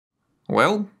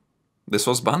Well, this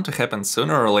was bound to happen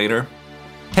sooner or later.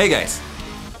 Hey guys,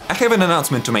 I have an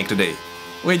announcement to make today,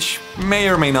 which may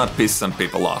or may not piss some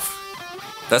people off.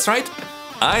 That's right,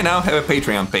 I now have a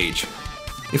Patreon page.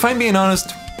 If I'm being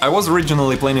honest, I was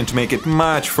originally planning to make it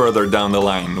much further down the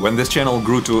line, when this channel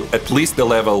grew to at least the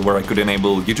level where I could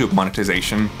enable YouTube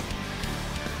monetization.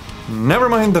 Never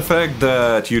mind the fact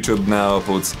that YouTube now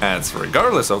puts ads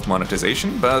regardless of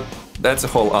monetization, but that's a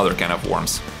whole other can of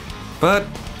worms. But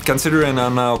considering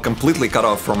I'm now completely cut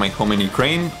off from my home in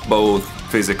Ukraine, both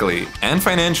physically and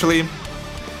financially,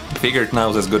 I figured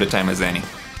now's as good a time as any.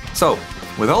 So,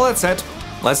 with all that said,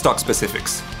 let's talk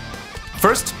specifics.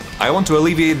 First, I want to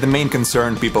alleviate the main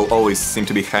concern people always seem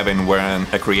to be having when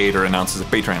a creator announces a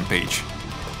Patreon page.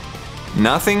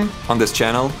 Nothing on this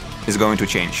channel is going to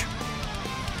change.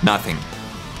 Nothing.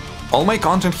 All my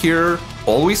content here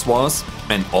always was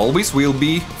and always will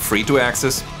be free to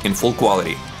access in full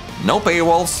quality. No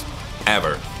paywalls,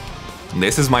 ever.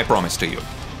 This is my promise to you.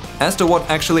 As to what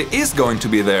actually is going to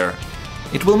be there,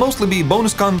 it will mostly be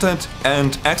bonus content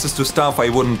and access to stuff I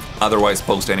wouldn't otherwise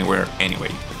post anywhere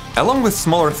anyway. Along with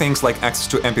smaller things like access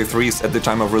to MP3s at the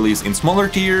time of release in smaller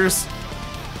tiers,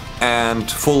 and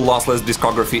full lossless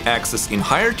discography access in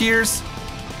higher tiers,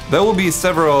 there will be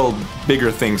several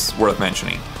bigger things worth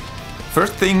mentioning.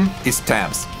 First thing is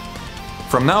tabs.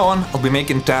 From now on, I'll be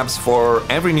making tabs for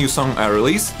every new song I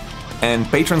release, and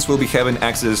patrons will be having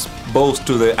access both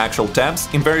to the actual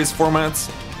tabs in various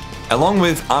formats, along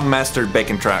with unmastered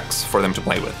backing tracks for them to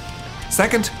play with.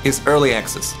 Second is early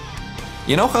access.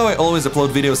 You know how I always upload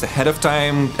videos ahead of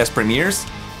time as premieres?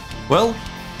 Well,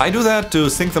 I do that to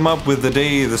sync them up with the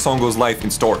day the song goes live in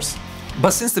stores.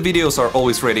 But since the videos are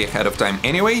always ready ahead of time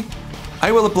anyway,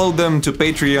 I will upload them to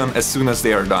Patreon as soon as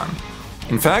they are done.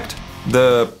 In fact,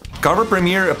 the cover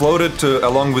premiere uploaded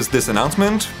along with this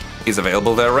announcement is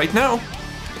available there right now.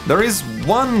 There is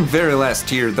one very last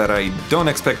tier that I don't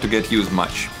expect to get used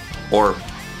much, or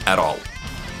at all.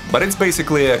 But it's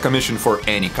basically a commission for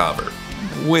any cover,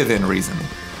 within reason.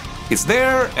 It's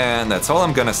there, and that's all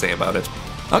I'm gonna say about it.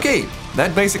 Okay,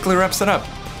 that basically wraps it up.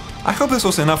 I hope this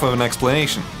was enough of an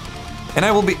explanation. And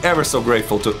I will be ever so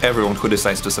grateful to everyone who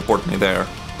decides to support me there.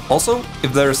 Also,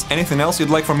 if there's anything else you'd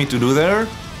like for me to do there,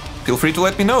 feel free to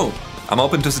let me know. I'm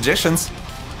open to suggestions.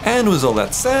 And with all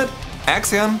that said,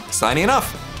 Axion signing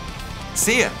off.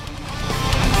 See ya!